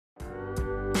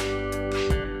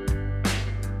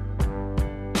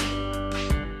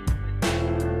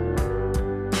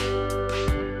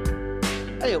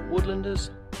Ayup Woodlanders,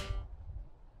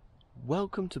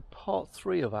 welcome to part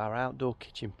 3 of our outdoor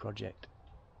kitchen project.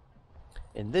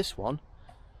 In this one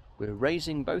we're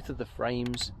raising both of the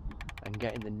frames and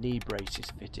getting the knee braces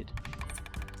fitted.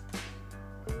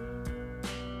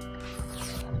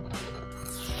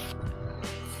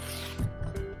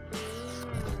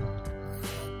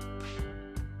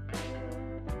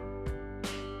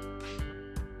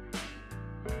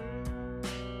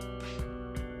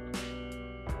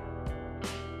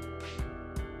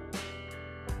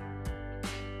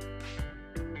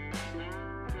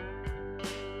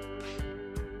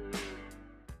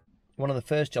 One of the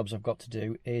first jobs I've got to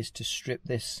do is to strip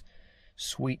this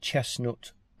sweet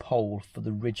chestnut pole for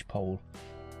the ridge pole.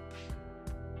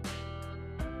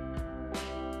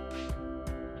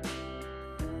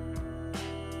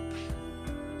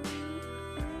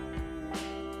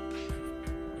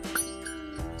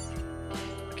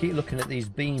 I keep looking at these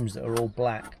beams that are all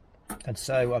black, and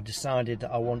so I've decided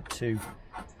that I want to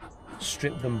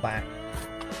strip them back.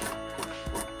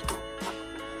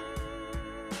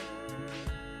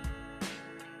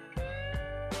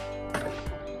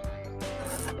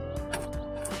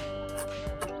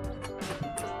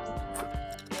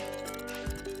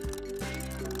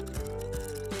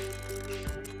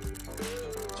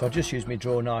 So I'll just use my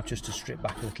draw knife just to strip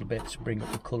back a little bit to bring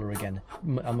up the colour again.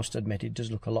 I must admit it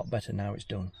does look a lot better now it's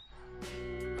done.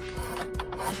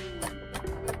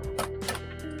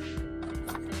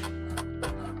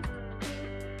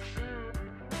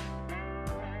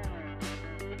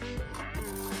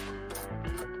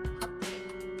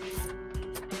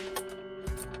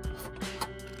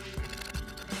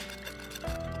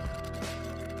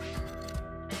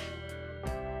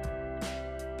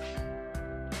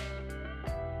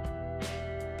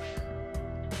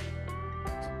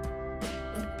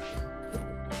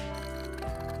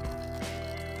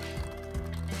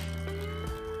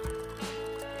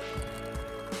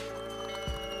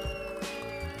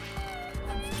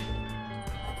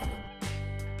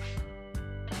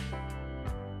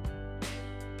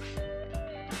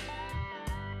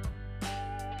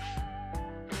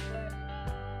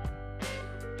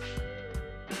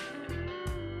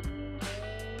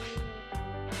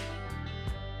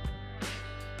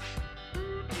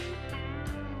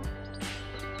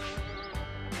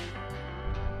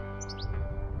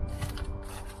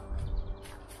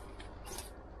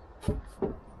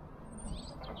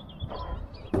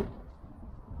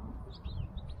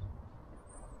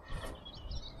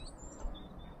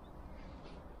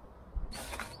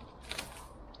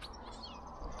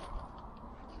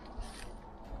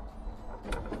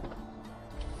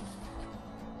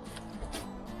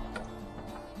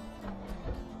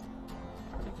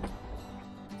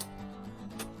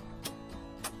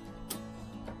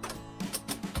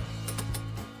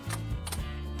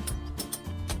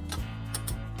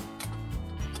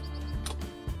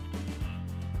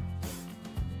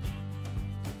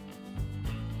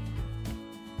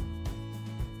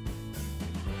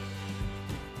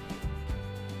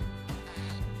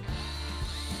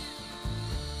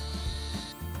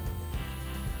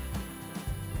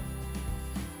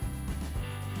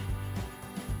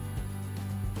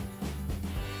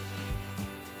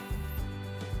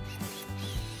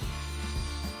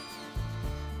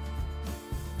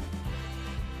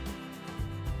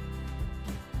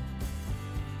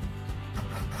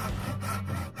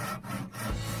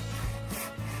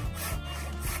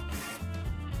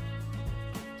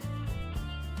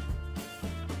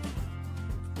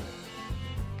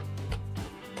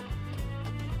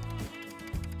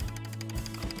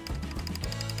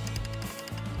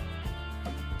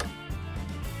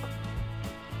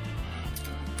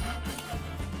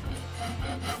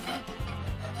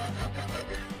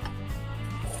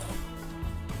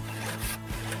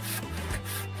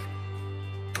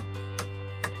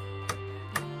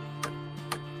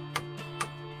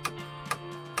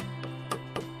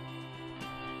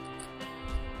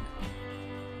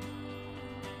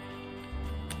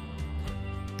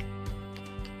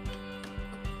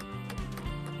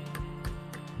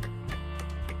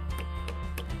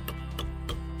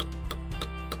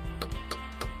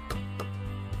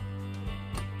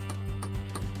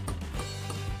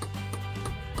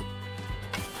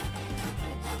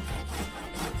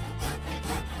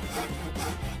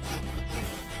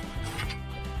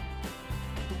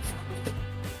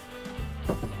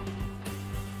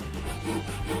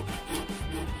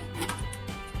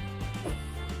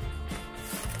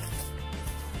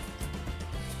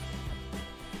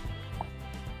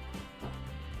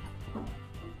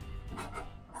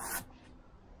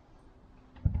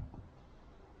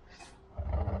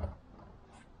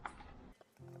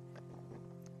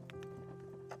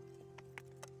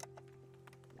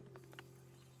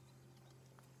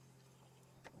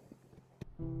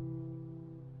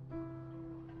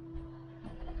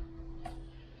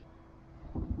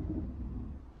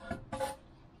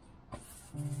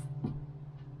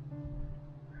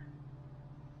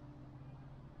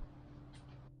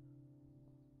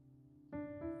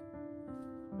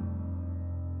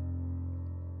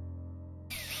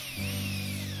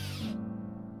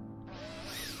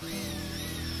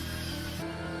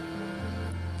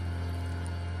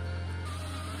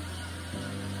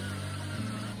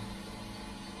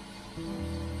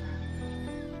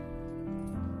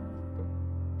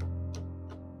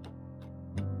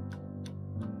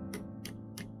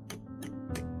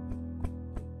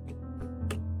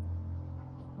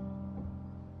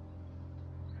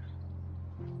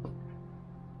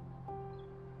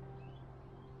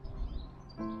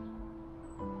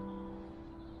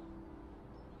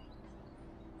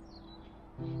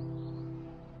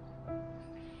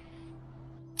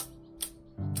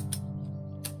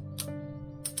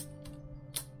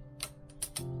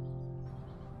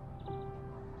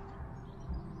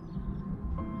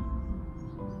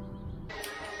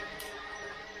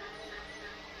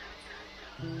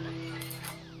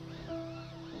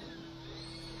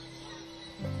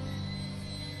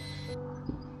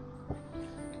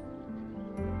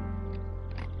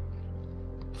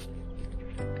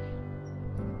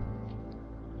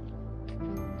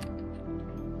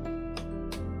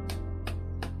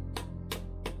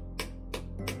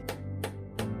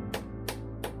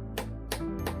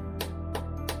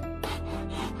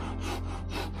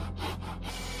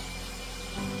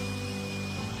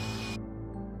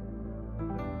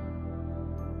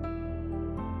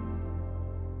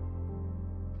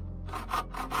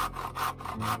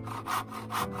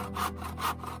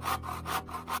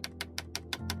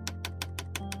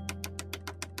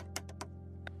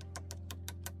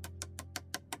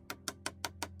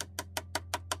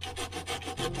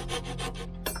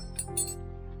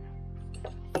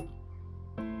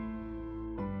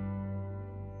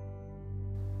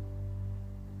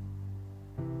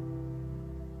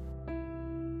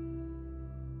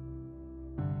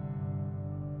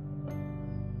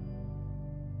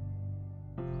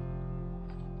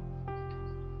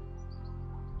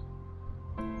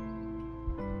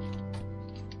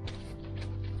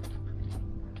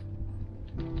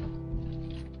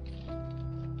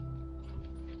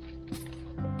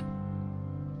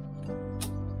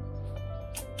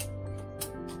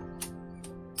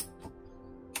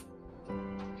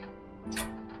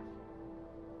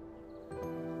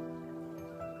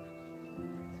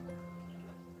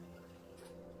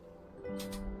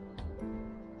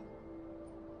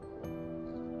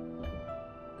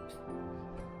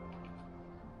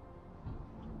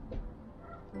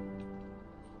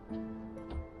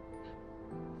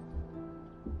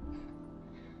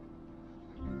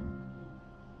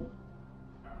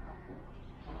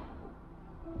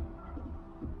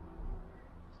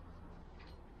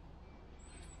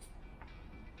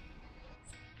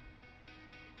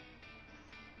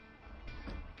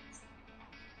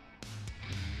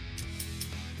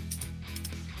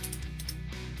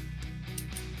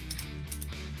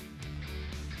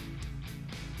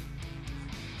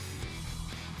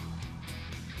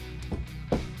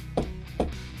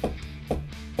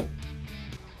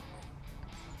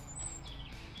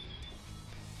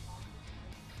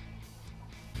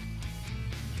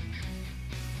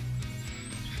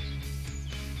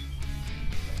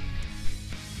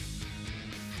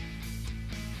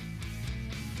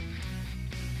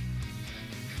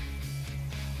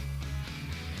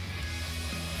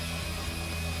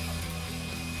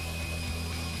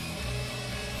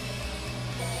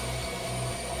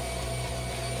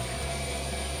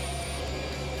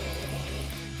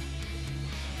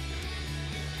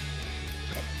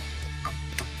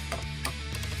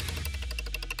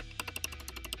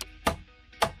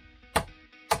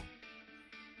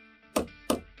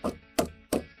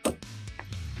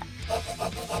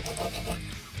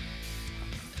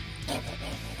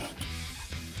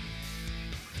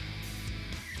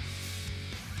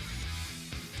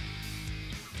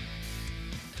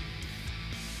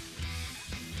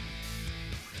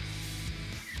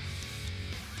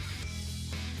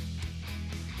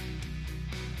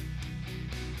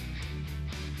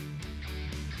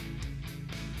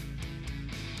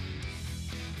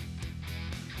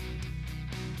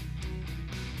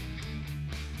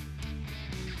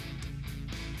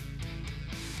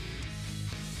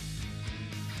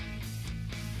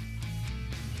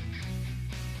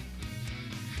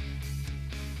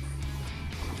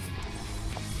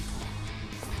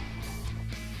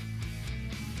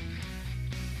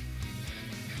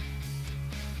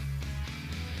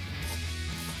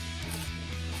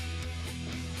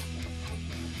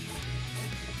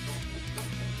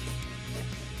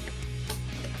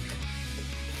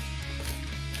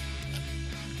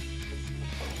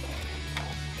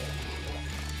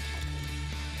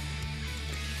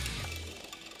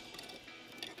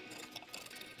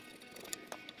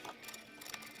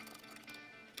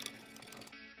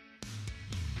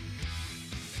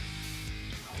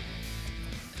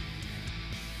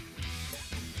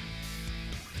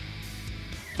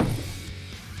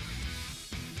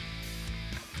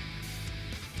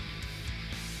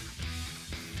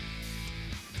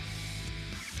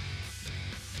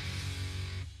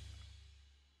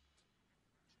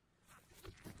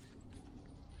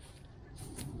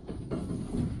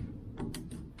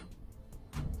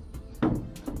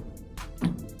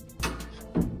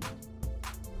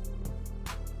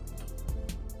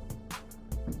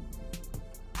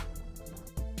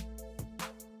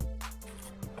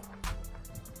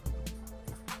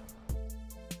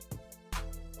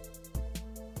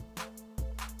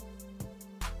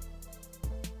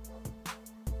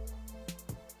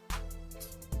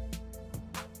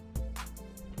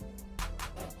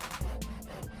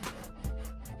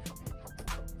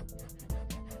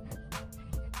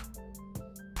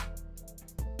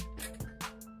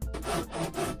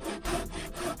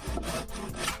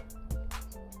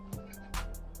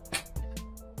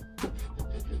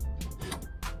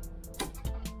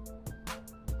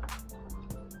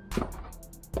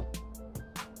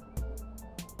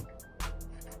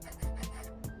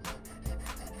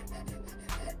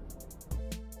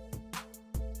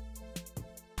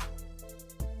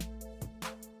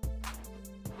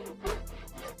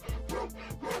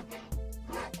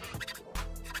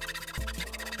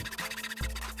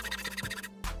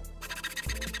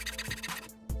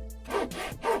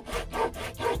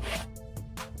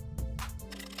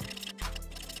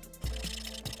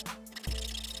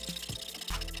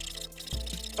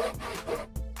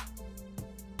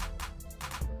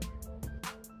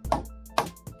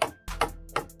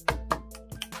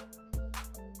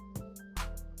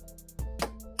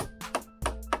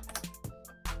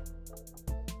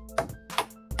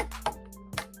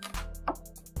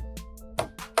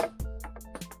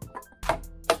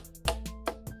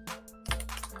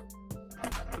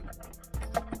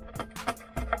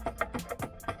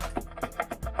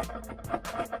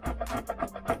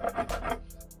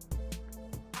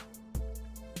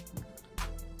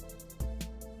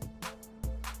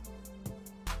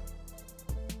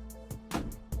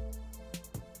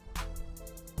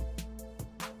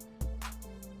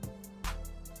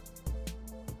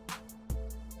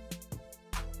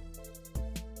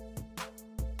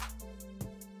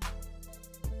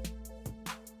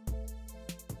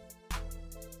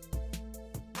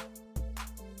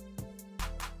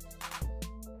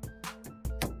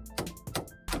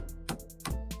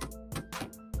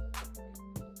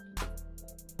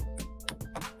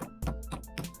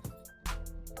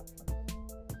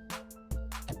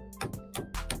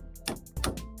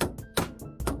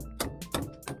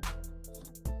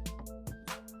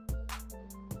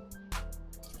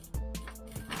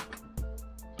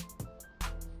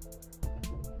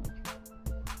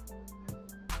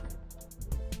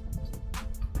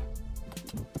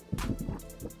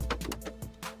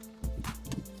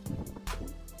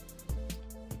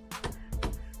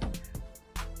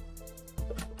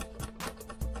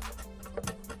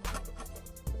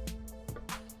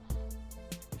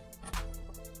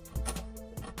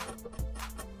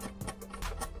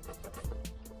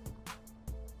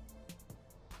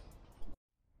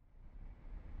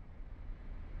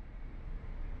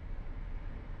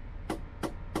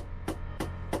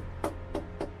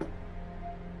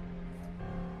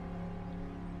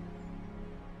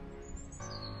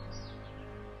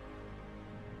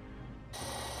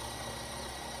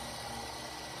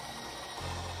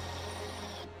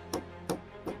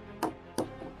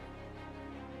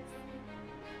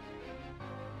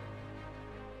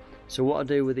 So what I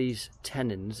do with these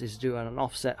tenons is do an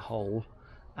offset hole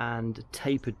and a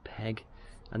tapered peg,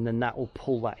 and then that will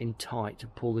pull that in tight, to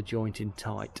pull the joint in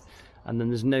tight. And then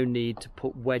there's no need to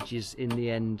put wedges in the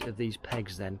end of these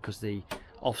pegs then, because the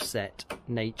offset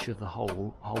nature of the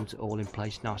hole holds it all in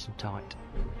place nice and tight.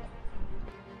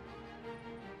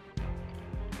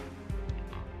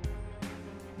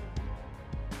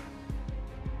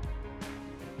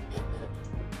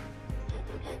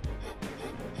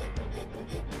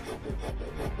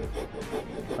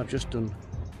 I've just done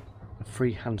a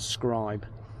freehand scribe.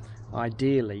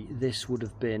 Ideally this would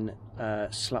have been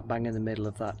slap bang in the middle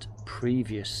of that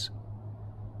previous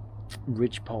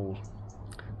ridgepole,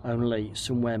 only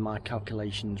somewhere my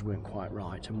calculations weren't quite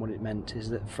right, and what it meant is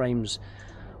that the frame's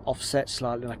offset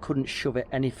slightly and I couldn't shove it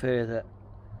any further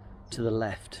to the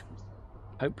left,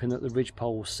 hoping that the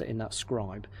ridgepole will sit in that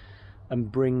scribe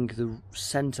and bring the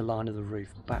centre line of the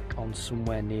roof back on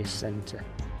somewhere near centre.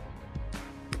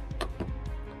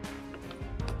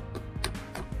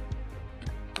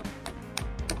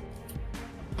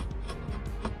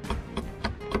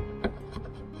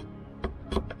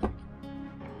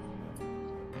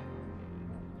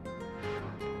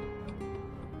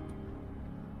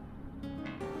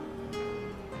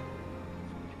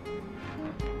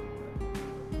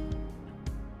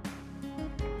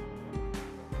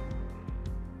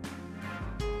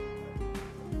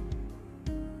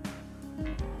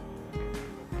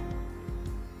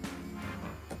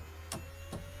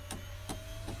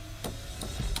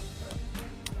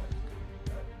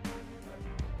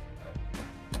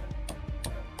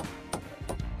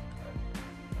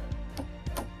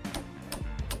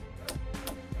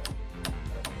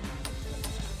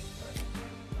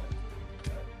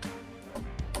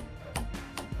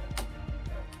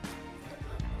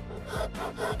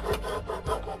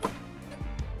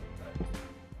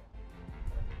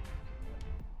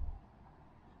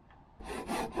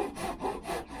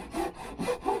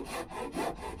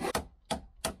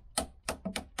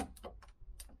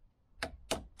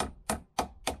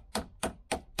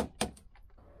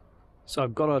 So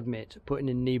I've got to admit, putting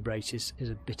in knee braces is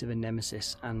a bit of a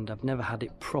nemesis, and I've never had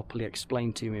it properly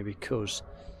explained to me because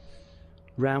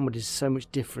Roundwood is so much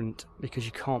different because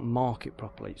you can't mark it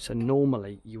properly. So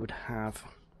normally you would have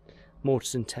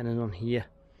mortise and tenon on here,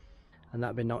 and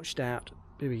that'd be notched out,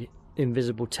 maybe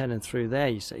invisible tenon through there,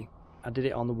 you see. I did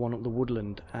it on the one at the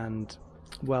Woodland, and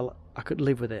well, I could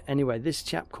live with it. Anyway, this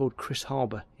chap called Chris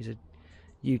Harbour, he's a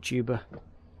YouTuber,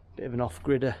 bit of an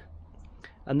off-gridder,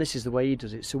 and this is the way he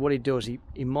does it. So what he does,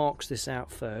 he marks this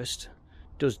out first,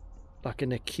 does like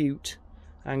an acute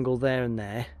angle there and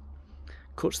there,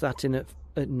 cuts that in at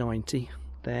 90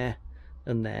 there,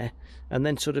 and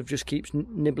then sort of just keeps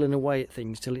nibbling away at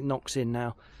things till it knocks in.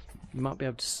 Now you might be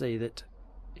able to see that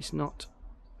it's not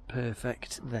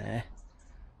perfect there,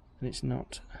 and it's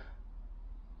not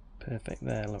perfect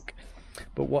there, look.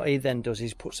 But what he then does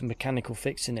is put some mechanical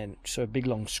fixing in, so a big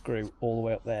long screw all the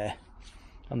way up there,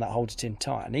 and that holds it in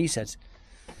tight. And he says,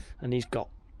 and he's got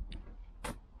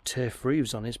turf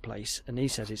roofs on his place, and he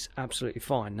says it's absolutely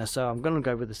fine. Now, so I'm going to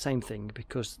go with the same thing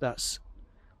because that's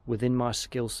within my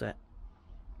skill set,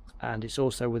 and it's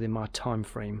also within my time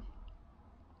frame.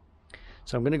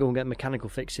 So I'm going to go and get mechanical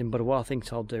fixing. But what I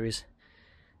think I'll do is,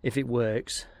 if it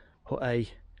works, put a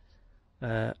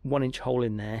 1-inch hole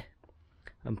in there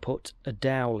and put a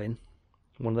dowel in,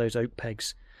 one of those oak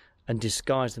pegs, and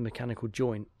disguise the mechanical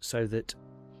joint so that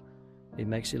it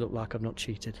makes it look like I've not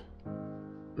cheated.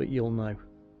 But you'll know.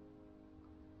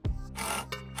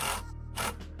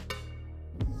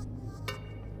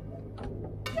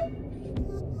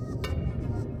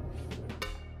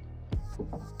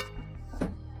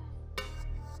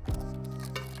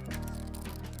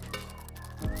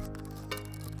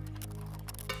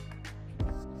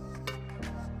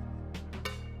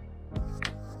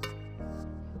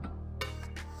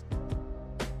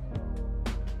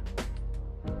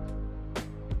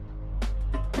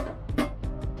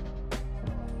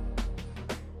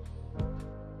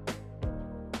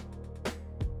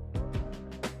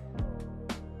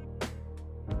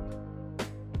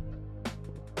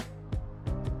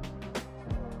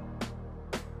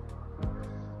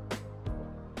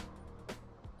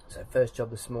 So first job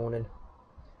this morning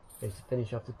is to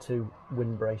finish off the 2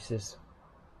 wind braces,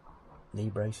 knee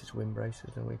braces, wind braces,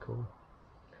 don't we call them?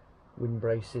 Wind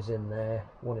braces in there,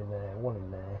 one in there, one in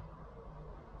there.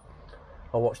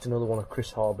 I watched another one of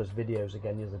Chris Harbour's videos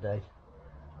again the other day,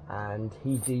 and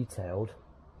he detailed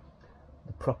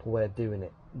the proper way of doing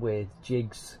it with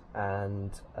jigs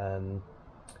and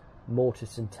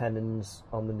mortise and tenons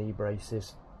on the knee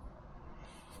braces.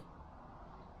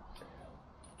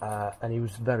 And he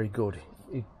was very good.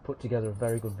 He put together a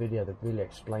very good video that really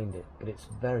explained it, but it's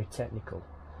very technical.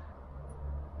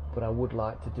 But I would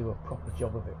like to do a proper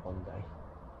job of it one day.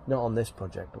 Not on this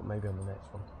project, but maybe on the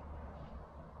next one.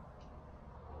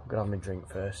 I'm gonna have my drink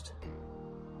first.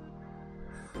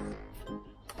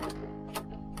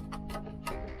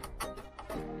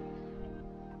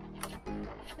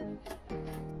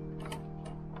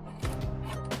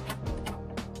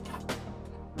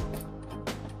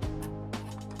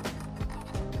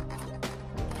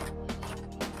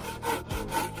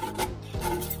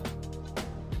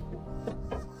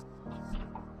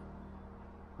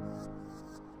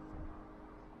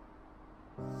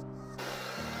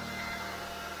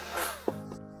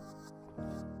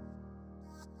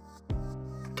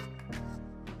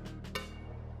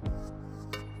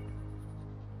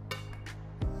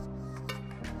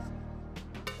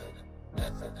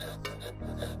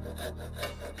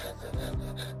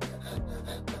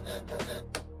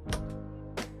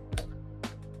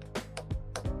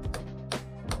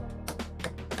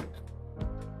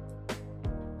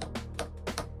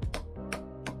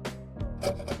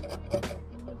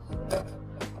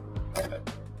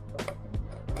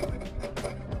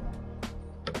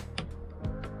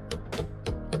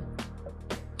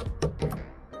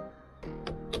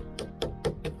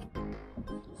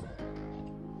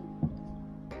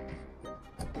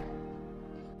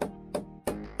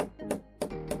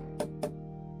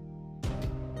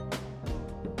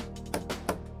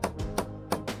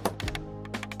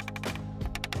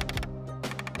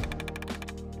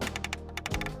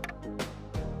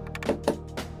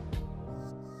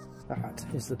 That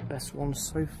is the best one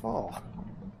so far.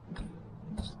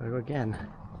 So again,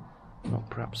 not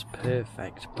perhaps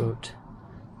perfect, but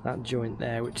that joint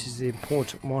there, which is the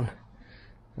important one,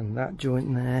 and that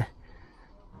joint there,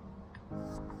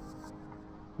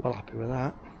 well happy with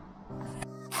that.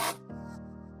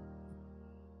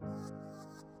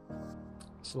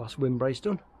 That's the last wind brace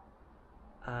done,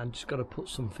 and just got to put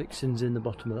some fixings in the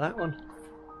bottom of that one,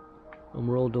 and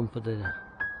we're all done for dinner.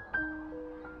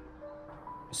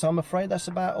 So I'm afraid that's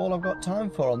about all I've got time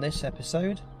for on this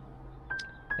episode.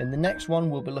 In the next one,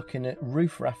 we'll be looking at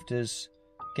roof rafters,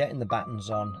 getting the battens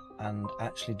on, and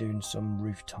actually doing some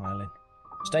roof tiling.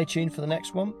 Stay tuned for the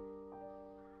next one.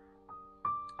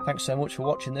 Thanks so much for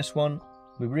watching this one.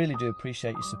 We really do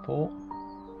appreciate your support.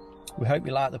 We hope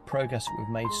you like the progress that we've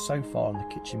made so far on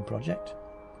the kitchen project.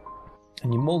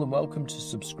 And you're more than welcome to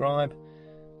subscribe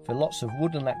for lots of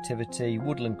woodland activity,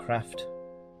 woodland craft,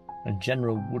 and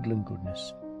general woodland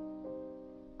goodness.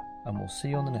 And we'll see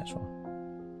you on the next one.